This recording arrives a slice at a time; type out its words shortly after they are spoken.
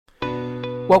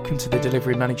Welcome to the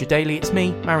Delivery Manager Daily. It's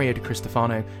me, Mario De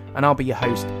Cristofano, and I'll be your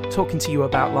host, talking to you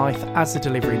about life as a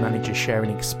delivery manager, sharing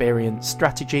experience,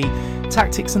 strategy,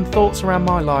 tactics and thoughts around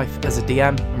my life as a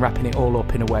DM, and wrapping it all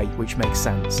up in a way which makes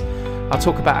sense. I'll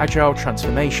talk about agile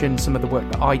transformation, some of the work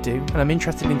that I do, and I'm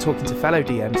interested in talking to fellow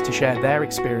DMs to share their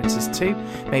experiences too,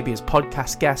 maybe as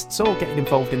podcast guests or getting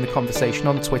involved in the conversation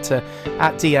on Twitter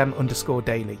at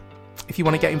DM_daily. If you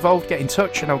want to get involved, get in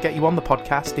touch and I'll get you on the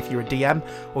podcast if you're a DM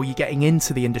or you're getting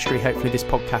into the industry. Hopefully this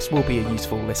podcast will be a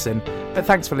useful listen. But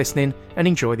thanks for listening and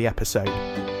enjoy the episode.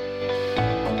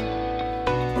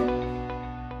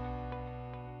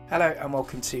 Hello and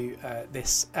welcome to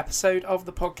this episode of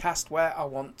the podcast where I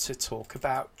want to talk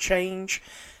about change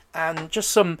and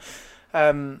just some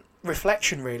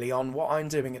reflection really on what I'm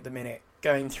doing at the minute.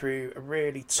 Going through a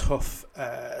really tough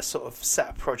sort of set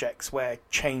of projects where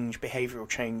change, behavioural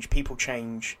change, people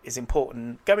change is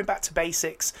important. Going back to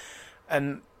basics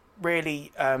and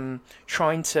really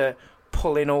trying to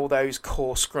pull in all those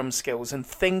core Scrum skills and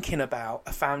thinking about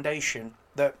a foundation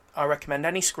that I recommend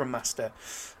any Scrum Master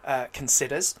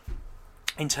considers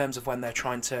in terms of when they're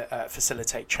trying to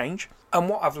facilitate change. And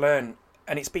what I've learned,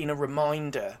 and it's been a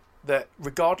reminder that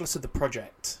regardless of the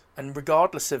project, and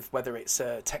regardless of whether it's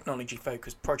a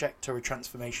technology-focused project or a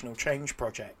transformational change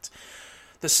project,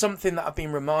 there's something that I've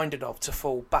been reminded of to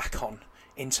fall back on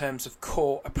in terms of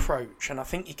core approach. And I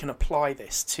think you can apply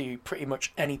this to pretty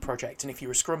much any project. And if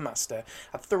you're a Scrum Master,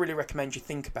 I thoroughly recommend you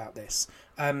think about this.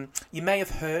 You may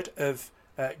have heard of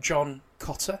John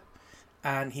Kotter,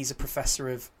 and he's a professor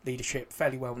of leadership,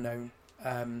 fairly well known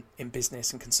in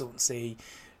business and consultancy,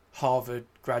 Harvard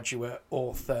graduate,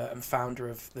 author and founder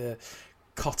of the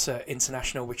Kotter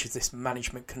International, which is this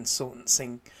management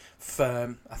consultancy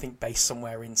firm, I think based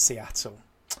somewhere in Seattle.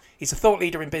 He's a thought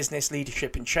leader in business,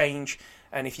 leadership and change,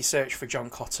 and if you search for John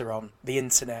Kotter on the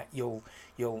internet, you'll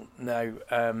know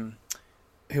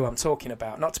who I'm talking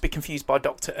about. Not to be confused by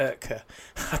Dr. Oetker.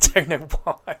 I don't know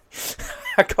why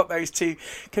I got those two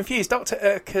confused. Dr.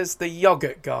 Oetker's the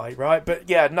yogurt guy, right? But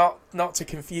yeah, not to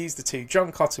confuse the two.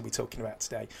 John Kotter we're talking about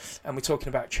today, and we're talking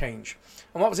about change.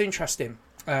 And what was interesting,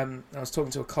 I was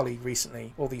talking to a colleague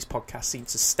recently. All these podcasts seem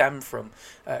to stem from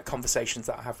conversations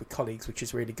that I have with colleagues, which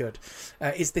is really good.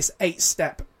 Is this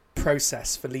 8-step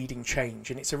process for leading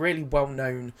change, and it's a really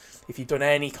well-known, if you've done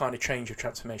any kind of change or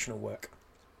transformational work,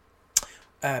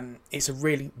 it's a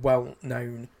really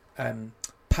well-known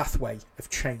pathway of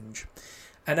change.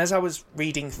 And as I was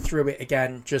reading through it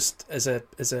again, just as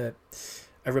a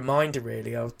reminder,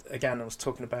 really, I was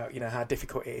talking about how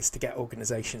difficult it is to get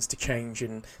organisations to change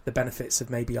and the benefits of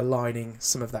maybe aligning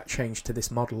some of that change to this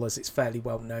model, as it's fairly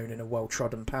well known and a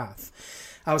well-trodden path.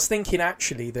 I was thinking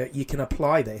actually that you can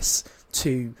apply this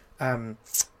to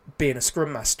being a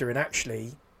Scrum Master and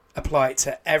actually apply it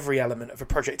to every element of a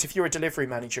project if you're a delivery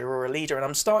manager or a leader. And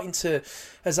I'm starting to,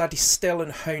 as I distill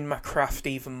and hone my craft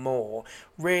even more,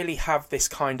 really have this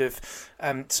kind of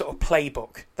sort of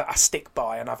playbook that I stick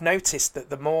by. And I've noticed that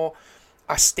the more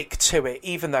I stick to it,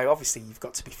 even though obviously you've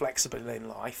got to be flexible in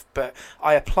life, but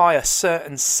I apply a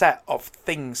certain set of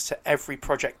things to every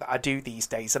project that I do these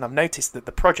days, and I've noticed that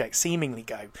the projects seemingly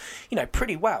go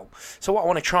pretty well. So what I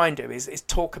want to try and do is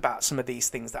talk about some of these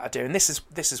things that I do, and this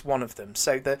is one of them.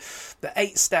 So the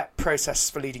 8-step process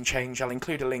for leading change, I'll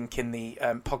include a link in the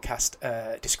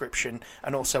podcast description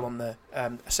and also on the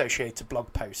associated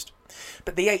blog post.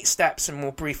 But the 8 steps, and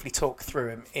we'll briefly talk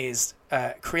through them, is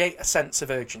create a sense of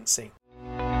urgency.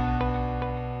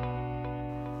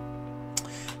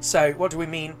 So what do we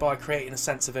mean by creating a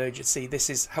sense of urgency? This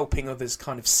is helping others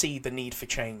kind of see the need for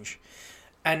change.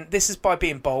 And this is by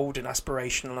being bold and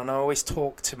aspirational. And I always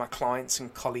talk to my clients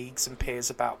and colleagues and peers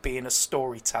about being a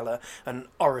storyteller, an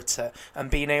orator,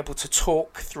 and being able to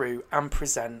talk through and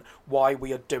present why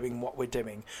we are doing what we're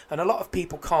doing. And a lot of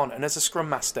people can't. And as a Scrum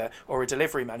Master or a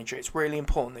delivery manager, it's really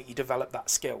important that you develop that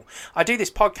skill. I do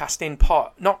this podcast in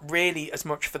part, not really as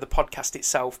much for the podcast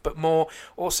itself, but more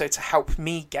also to help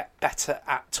me get better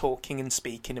at talking and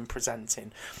speaking and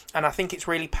presenting. And I think it's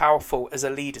really powerful as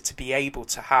a leader to be able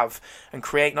to have and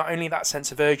create not only that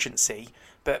sense of urgency,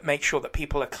 but make sure that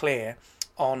people are clear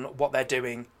on what they're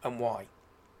doing and why.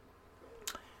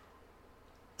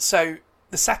 So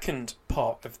the second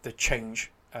part of the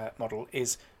change model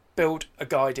is build a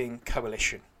guiding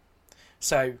coalition.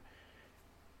 So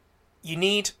you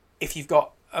need, if you've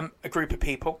got a group of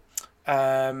people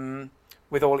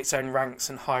with all its own ranks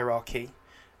and hierarchy,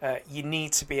 you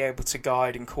need to be able to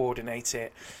guide and coordinate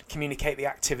it, communicate the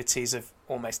activities of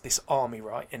almost this army,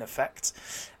 right, in effect.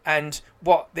 And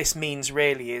what this means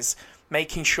really is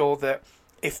making sure that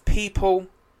if people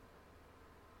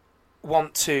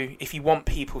if you want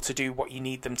people to do what you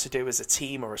need them to do as a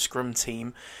team or a Scrum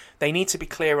team, they need to be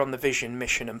clear on the vision,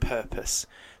 mission and purpose.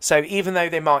 So even though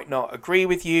they might not agree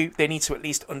with you, they need to at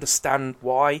least understand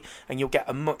why, and you'll get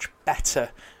a much better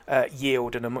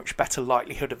yield and a much better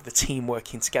likelihood of the team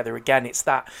working together. Again, it's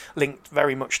that linked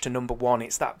very much to number one.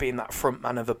 It's that being that front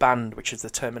man of a band, which is the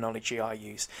terminology I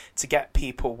use, to get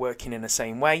people working in the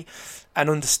same way and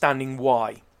understanding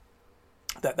why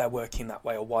that they're working that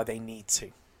way or why they need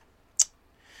to.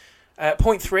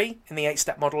 Point 3 in the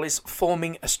 8-step model is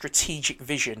forming a strategic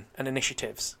vision and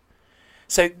initiatives.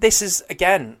 So this is,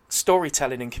 again,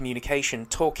 storytelling and communication,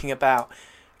 talking about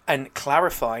and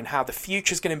clarifying how the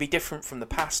future is going to be different from the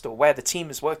past or where the team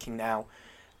is working now,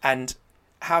 and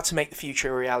how to make the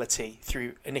future a reality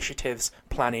through initiatives,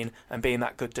 planning, and being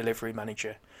that good delivery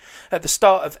manager. At the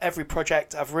start of every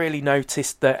project, I've really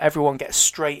noticed that everyone gets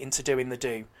straight into doing the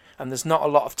do, and there's not a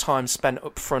lot of time spent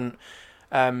up front.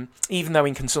 Even though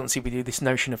in consultancy we do this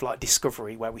notion of like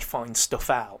discovery where we find stuff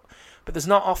out, but there's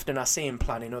not often I see in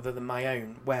planning other than my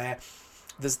own where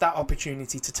there's that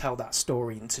opportunity to tell that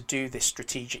story and to do this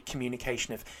strategic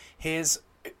communication of here's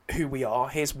who we are,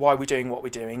 here's why we're doing what we're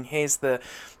doing, here's the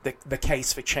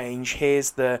case for change,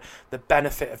 here's the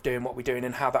benefit of doing what we're doing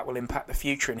and how that will impact the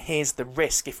future, and here's the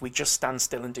risk if we just stand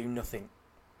still and do nothing.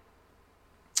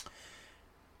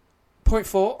 Point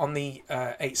 4 on the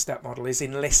 8-step model is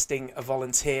enlisting a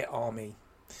volunteer army.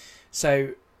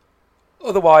 So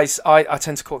otherwise, I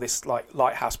tend to call this like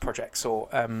lighthouse projects, or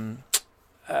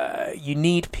you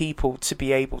need people to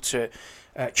be able to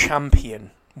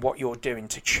champion what you're doing,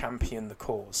 to champion the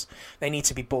cause. They need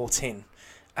to be bought in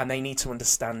and they need to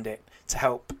understand it to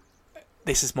help.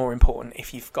 This is more important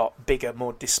if you've got bigger,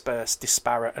 more dispersed,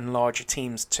 disparate and larger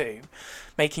teams too.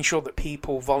 Making sure that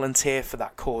people volunteer for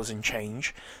that cause and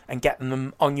change and get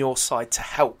them on your side to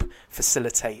help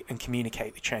facilitate and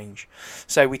communicate the change.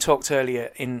 So we talked earlier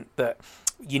in that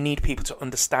you need people to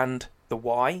understand the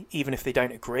why, even if they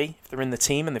don't agree. If they're in the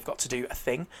team and they've got to do a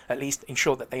thing, at least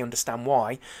ensure that they understand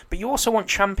why. But you also want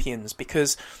champions,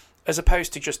 because as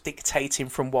opposed to just dictating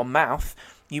from one mouth,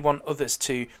 you want others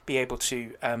to be able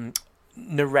to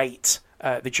narrate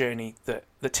the journey that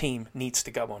the team needs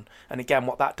to go on. And again,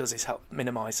 what that does is help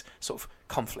minimise sort of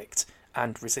conflict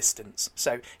and resistance.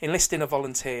 So enlisting a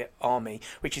volunteer army,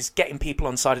 which is getting people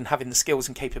on side and having the skills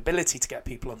and capability to get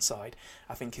people on side,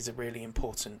 I think is a really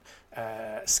important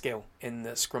skill in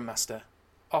the Scrum Master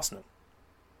arsenal.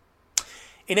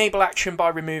 Enable action by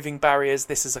removing barriers.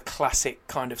 This is a classic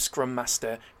kind of Scrum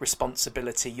Master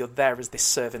responsibility. You're there as this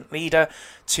servant leader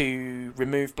to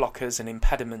remove blockers and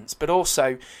impediments, but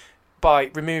also by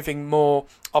removing more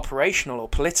operational or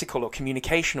political or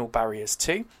communicational barriers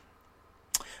too.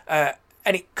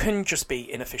 And it can just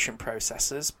be inefficient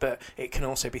processes, but it can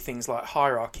also be things like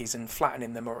hierarchies and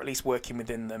flattening them, or at least working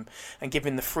within them, and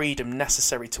giving the freedom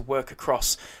necessary to work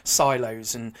across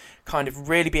silos and kind of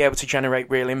really be able to generate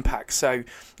real impact. So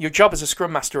your job as a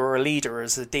Scrum Master or a leader or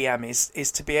as a DM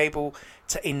is to be able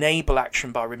to enable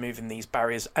action by removing these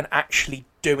barriers and actually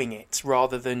doing it,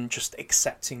 rather than just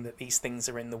accepting that these things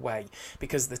are in the way,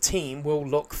 because the team will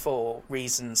look for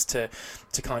reasons to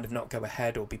kind of not go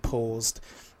ahead or be paused.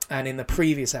 And in the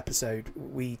previous episode,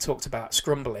 we talked about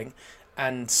scrumbling,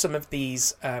 and some of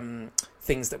these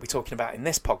things that we're talking about in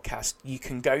this podcast, you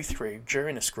can go through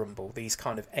during a scrumble, these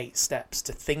kind of 8 steps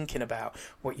to thinking about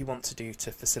what you want to do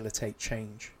to facilitate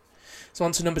change. So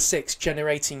on to number 6,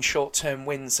 generating short-term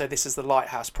wins. So this is the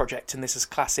Lighthouse project, and this is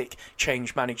classic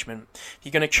change management. If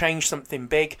you're going to change something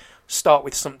big, start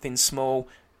with something small,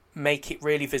 make it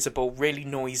really visible, really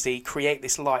noisy, create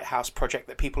this lighthouse project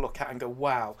that people look at and go,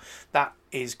 wow, that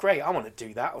is great, I want to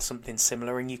do that, or something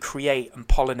similar. And you create and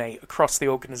pollinate across the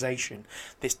organisation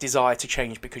this desire to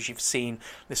change, because you've seen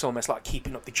this almost like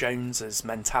keeping up the Joneses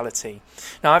mentality.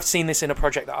 Now, I've seen this in a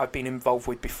project that I've been involved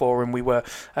with before, and we were,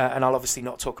 and I'll obviously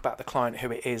not talk about the client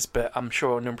who it is, but I'm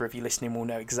sure a number of you listening will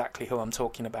know exactly who I'm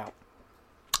talking about.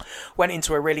 Went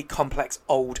into a really complex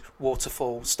old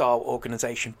waterfall style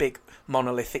organisation, big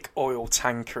monolithic oil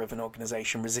tanker of an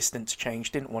organisation, resistant to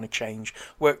change, didn't want to change,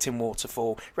 worked in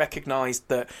waterfall, recognised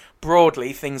that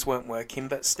broadly things weren't working,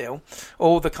 but still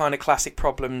all the kind of classic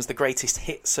problems, the greatest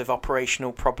hits of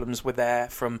operational problems were there,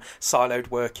 from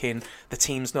siloed working, the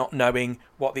teams not knowing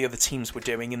what the other teams were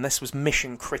doing, and this was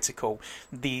mission critical.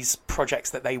 These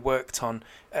projects that they worked on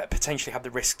potentially had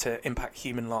the risk to impact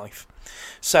human life.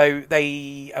 So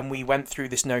we went through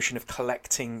this notion of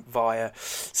collecting via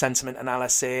sentiment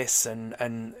analysis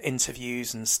and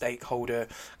interviews and stakeholder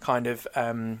kind of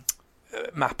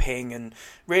mapping and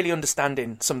really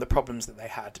understanding some of the problems that they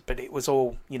had. But it was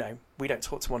all, we don't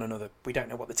talk to one another. We don't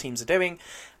know what the teams are doing,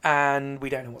 and we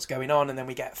don't know what's going on. And then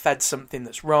we get fed something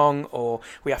that's wrong, or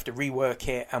we have to rework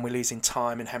it, and we're losing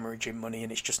time and hemorrhaging money,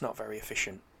 and it's just not very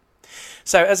efficient.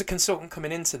 So as a consultant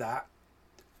coming into that,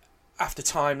 after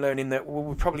time learning that what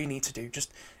we probably need to do,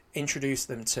 just introduce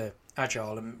them to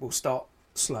Agile, and we'll start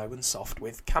slow and soft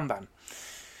with Kanban.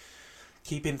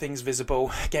 Keeping things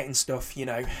visible, getting stuff,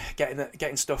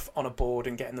 getting stuff on a board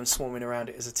and getting them swarming around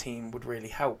it as a team would really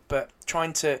help. But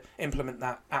trying to implement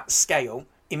that at scale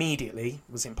immediately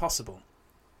was impossible.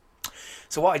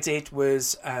 So what I did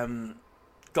was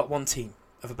got one team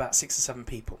of about 6 or 7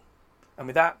 people. And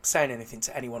without saying anything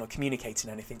to anyone or communicating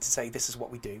anything to say this is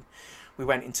what we do, we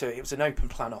went into it. It was an open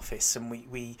plan office, and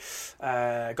we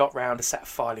got round a set of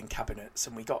filing cabinets,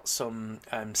 and we got some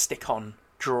stick-on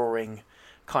drawing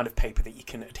kind of paper that you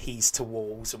can adhese to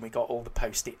walls, and we got all the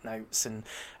post-it notes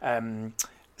and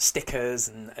stickers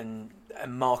and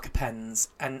marker pens.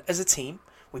 And as a team,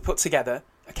 we put together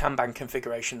a Kanban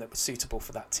configuration that was suitable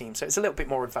for that team. So it's a little bit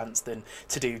more advanced than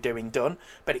to doing done,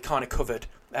 but it kind of covered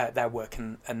their work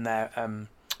and their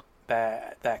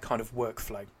kind of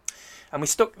workflow. And we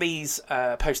stuck these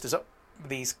posters up,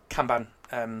 these Kanban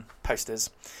posters,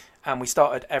 and we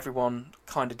started everyone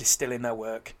kind of distilling their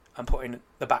work and putting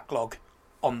the backlog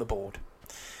on the board.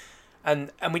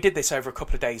 And we did this over a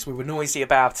couple of days. We were noisy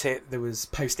about it. There was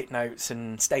post-it notes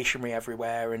and stationery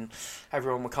everywhere, and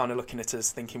everyone were kind of looking at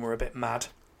us thinking we're a bit mad.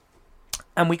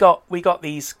 And we got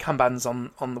these Kanbans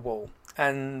on the wall.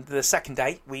 And the second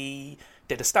day we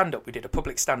did a stand-up. We did a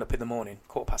public stand-up in the morning,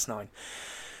 9:15.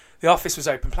 The office was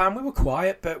open plan. We were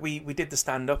quiet, but we did the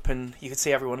stand-up, and you could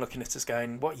see everyone looking at us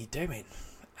going, what are you doing?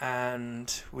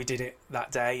 And we did it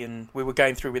that day, and we were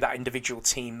going through with that individual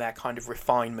team their kind of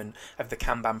refinement of the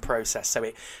Kanban process. So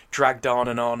it dragged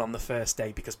on the first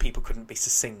day because people couldn't be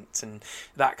succinct, and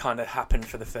that kind of happened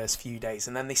for the first few days.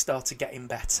 And then they started getting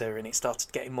better, and it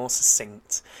started getting more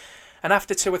succinct. And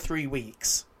after 2 or 3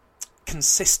 weeks,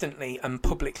 consistently and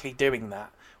publicly doing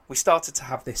that, we started to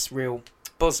have this real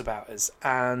buzz about us,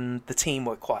 and the team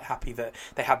were quite happy that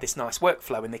they had this nice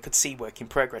workflow and they could see work in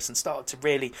progress and started to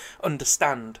really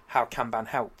understand how Kanban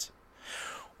helped.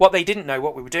 What they didn't know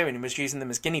what we were doing was using them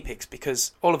as guinea pigs,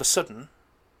 because all of a sudden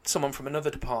someone from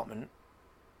another department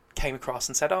came across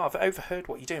and said, I've overheard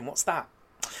what you're doing, what's that?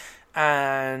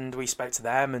 And we spoke to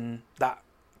them, and that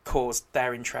caused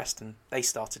their interest, and they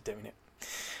started doing it.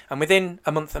 And within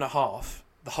a month and a half,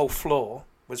 the whole floor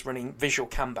was running visual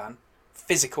Kanban,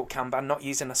 physical Kanban, not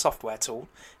using a software tool,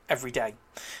 every day.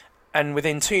 And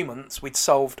within 2 months, we'd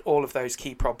solved all of those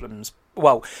key problems.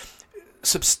 Well,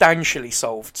 substantially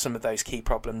solved some of those key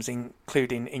problems,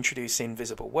 including introducing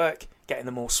visible work, getting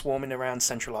them all swarming around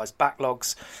centralised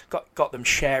backlogs, got them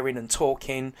sharing and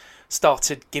talking,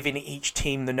 started giving each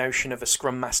team the notion of a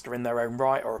scrum master in their own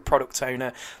right, or a product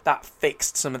owner. That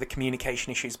fixed some of the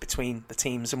communication issues between the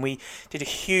teams, and we did a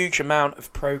huge amount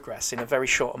of progress in a very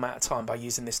short amount of time by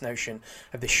using this notion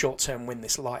of this short-term win,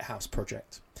 this lighthouse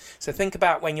project. So think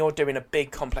about when you're doing a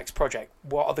big complex project,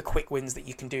 what are the quick wins that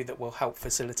you can do that will help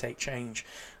facilitate change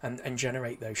and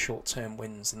generate those short-term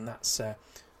wins? And that's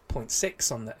point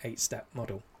 6 on the 8-step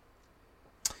model.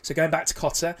 So going back to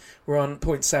Kotter, we're on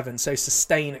point 7, so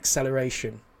sustain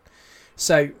acceleration.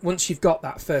 So once you've got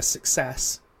that first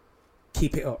success,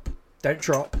 keep it up. Don't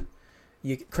drop.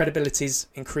 Your credibility's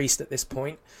increased at this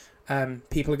point.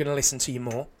 People are going to listen to you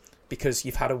more because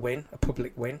you've had a win, a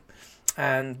public win.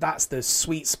 And that's the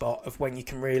sweet spot of when you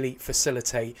can really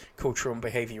facilitate cultural and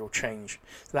behavioural change.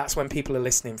 So that's when people are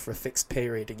listening for a fixed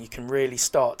period, and you can really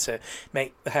start to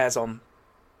make the hairs on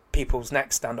people's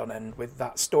necks stand on end with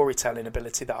that storytelling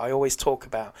ability that I always talk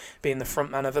about, being the front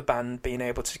man of a band, being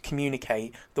able to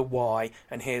communicate the why,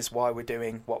 and here's why we're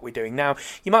doing what we're doing. Now,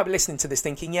 you might be listening to this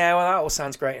thinking, yeah, well, that all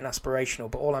sounds great and aspirational,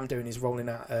 but all I'm doing is rolling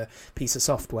out a piece of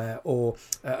software or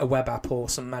a web app or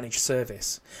some managed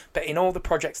service. But in all the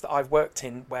projects that I've worked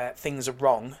in where things are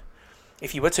wrong,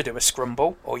 if you were to do a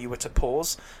scrumble or you were to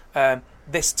pause,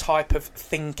 this type of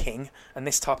thinking and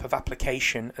this type of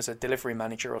application as a delivery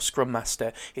manager or scrum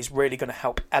master is really going to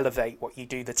help elevate what you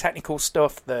do. The technical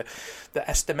stuff, the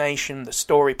estimation, the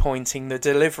story pointing, the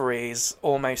delivery is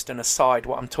almost an aside.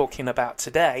 What I'm talking about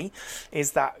today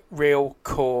is that real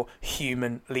core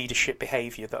human leadership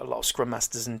behaviour that a lot of scrum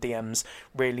masters and DMs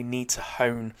really need to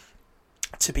hone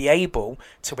to be able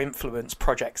to influence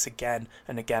projects again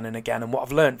and again and again. And what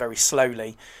I've learned very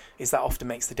slowly is that often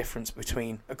makes the difference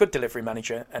between a good delivery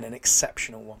manager and an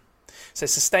exceptional one. So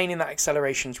sustaining that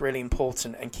acceleration is really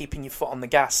important, and keeping your foot on the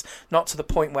gas, not to the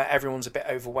point where everyone's a bit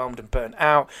overwhelmed and burnt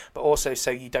out, but also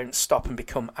so you don't stop and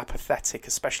become apathetic,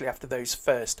 especially after those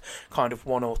first kind of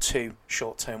 1 or 2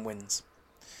 short-term wins.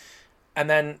 And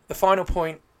then the final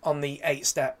point on the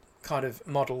 8-step kind of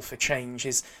model for change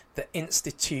is the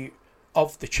institute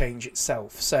of the change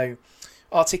itself. So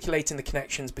articulating the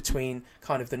connections between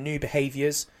kind of the new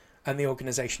behaviours and the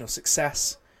organisational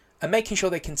success, and making sure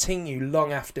they continue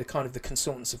long after kind of the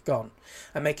consultants have gone,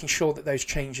 and making sure that those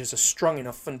changes are strong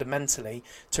enough fundamentally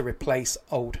to replace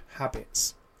old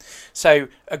habits. So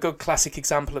a good classic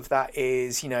example of that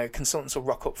is, consultants will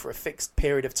rock up for a fixed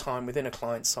period of time within a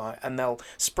client site, and they'll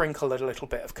sprinkle a little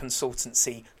bit of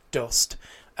consultancy dust,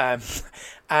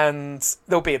 and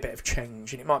there'll be a bit of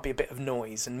change, and it might be a bit of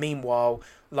noise, and meanwhile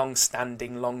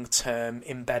long-standing, long-term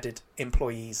embedded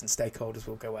employees and stakeholders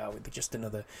will go out with just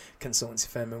another consultancy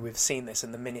firm. And we've seen this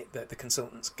in the minute that the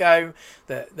consultants go,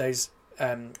 that those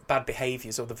bad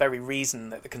behaviours, or the very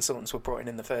reason that the consultants were brought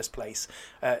in the first place,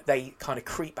 they kind of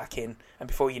creep back in, and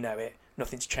before you know it,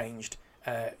 nothing's changed.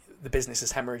 The business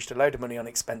has hemorrhaged a load of money on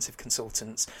expensive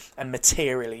consultants, and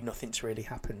materially nothing's really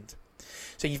happened.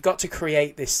 So you've got to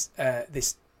create this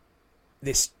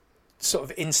sort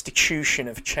of institution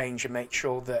of change, and make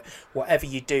sure that whatever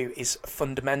you do is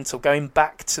fundamental. Going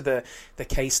back to the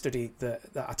case study that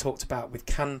I talked about with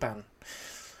Kanban,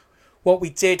 what we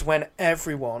did when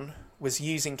everyone was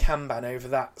using Kanban over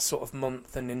that sort of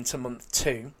month and into month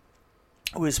 2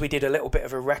 was we did a little bit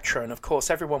of a retro, and of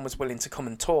course everyone was willing to come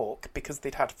and talk because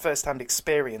they'd had first-hand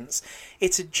experience.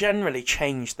 It had generally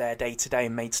changed their day-to-day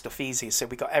and made stuff easier, so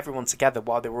we got everyone together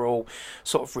while they were all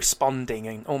sort of responding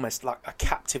and almost like a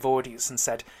captive audience, and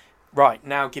said, right,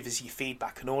 now give us your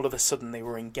feedback. And all of a sudden they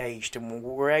were engaged, and we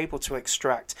were able to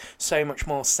extract so much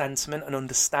more sentiment and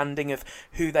understanding of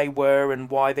who they were and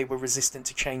why they were resistant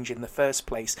to change in the first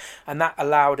place. And that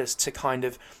allowed us to kind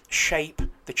of shape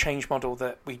the change model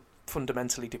that we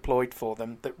fundamentally deployed for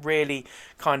them, that really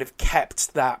kind of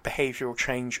kept that behavioural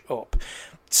change up.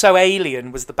 So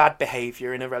alien was the bad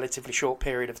behaviour in a relatively short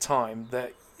period of time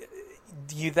that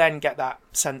you then get that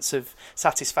sense of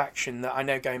satisfaction that I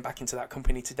know, going back into that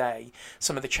company today,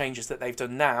 some of the changes that they've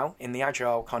done now in the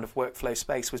agile kind of workflow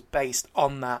space was based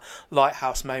on that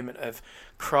lighthouse moment of,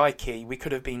 crikey, we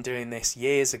could have been doing this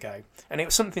years ago. And it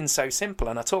was something so simple,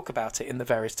 and I talk about it in the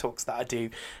various talks that I do.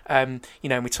 And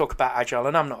we talk about agile,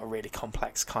 and I'm not a really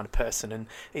complex kind of person, and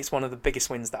it's one of the biggest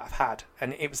wins that I've had,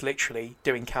 and it was literally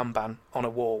doing Kanban on a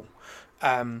wall.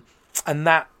 And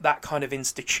that kind of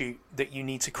institute that you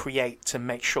need to create to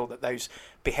make sure that those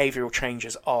behavioural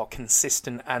changes are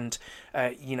consistent, and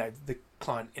the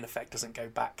client in effect doesn't go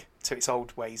back to its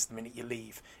old ways the minute you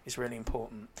leave, is really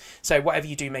important. So whatever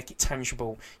you do, make it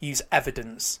tangible. Use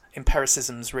evidence.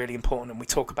 Empiricism is really important, and we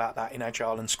talk about that in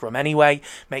Agile and Scrum anyway,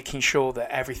 making sure that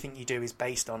everything you do is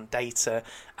based on data,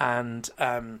 and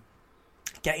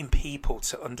getting people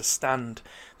to understand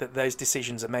that those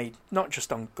decisions are made not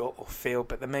just on gut or feel,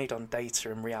 but they're made on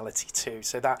data and reality too.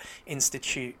 So that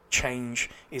institute change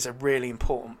is a really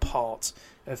important part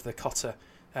of the Kotter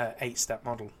 8-step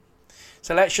model.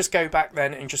 So let's just go back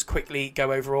then and just quickly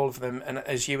go over all of them, and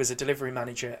as you as a delivery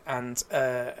manager and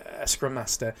a Scrum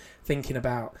Master, thinking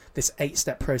about this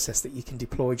 8-step process that you can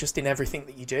deploy just in everything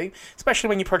that you do, especially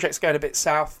when your project's going a bit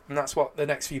south, and that's what the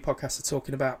next few podcasts are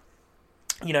talking about.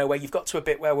 Where you've got to a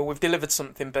bit where, well, we've delivered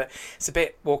something, but it's a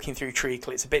bit walking through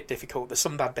treacle, it's a bit difficult, there's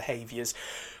some bad behaviours,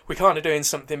 we're kind of doing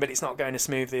something, but it's not going as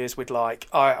smoothly as we'd like.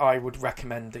 I would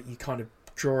recommend that you kind of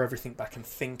draw everything back and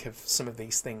think of some of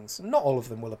these things. Not all of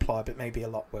them will apply, but maybe a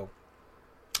lot will.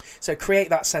 So create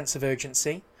that sense of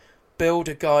urgency, build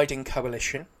a guiding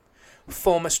coalition,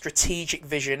 form a strategic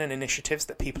vision and initiatives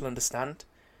that people understand,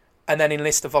 and then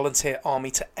enlist a volunteer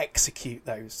army to execute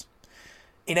those.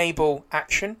 Enable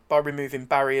action by removing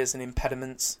barriers and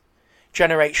impediments.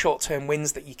 Generate short-term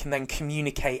wins that you can then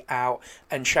communicate out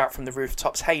and shout from the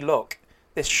rooftops, hey, look,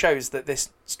 this shows that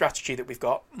this strategy that we've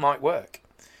got might work.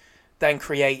 Then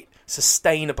create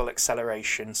sustainable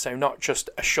acceleration, so not just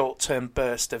a short-term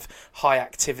burst of high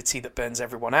activity that burns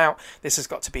everyone out. This has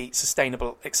got to be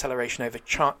sustainable acceleration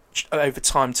over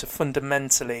time to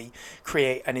fundamentally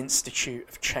create an institute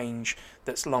of change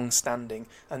that's long-standing.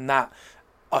 And that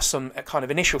are some kind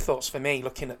of initial thoughts for me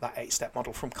looking at that 8-step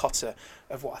model from Kotter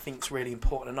of what I think is really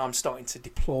important, and I'm starting to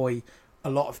deploy a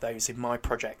lot of those in my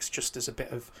projects just as a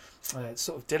bit of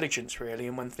sort of diligence really.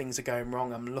 And when things are going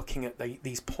wrong, I'm looking at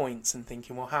these points and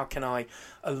thinking, well, how can I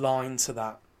align to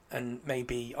that and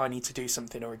maybe I need to do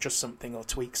something or adjust something or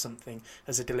tweak something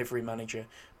as a delivery manager.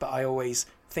 But I always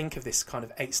think of this kind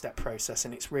of 8-step process,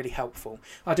 and it's really helpful.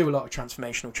 I do a lot of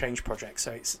transformational change projects,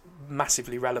 so it's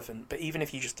massively relevant. But even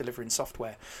if you're just delivering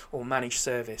software or managed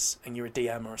service and you're a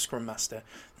DM or a Scrum Master,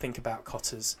 think about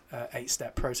Kotter's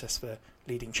 8-step process for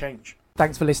leading change.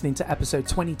 Thanks for listening to episode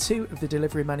 22 of the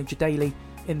Delivery Manager Daily.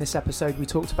 In this episode, we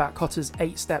talked about Kotter's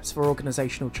 8 steps for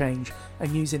organisational change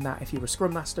and using that if you're a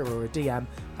Scrum Master or a DM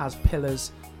as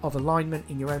pillars of alignment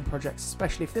in your own projects,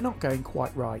 especially if they're not going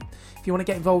quite right. If you want to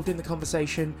get involved in the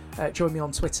conversation, join me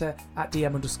on Twitter at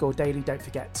DM_daily. Don't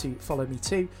forget to follow me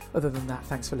too. Other than that,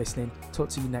 thanks for listening. Talk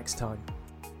to you next time.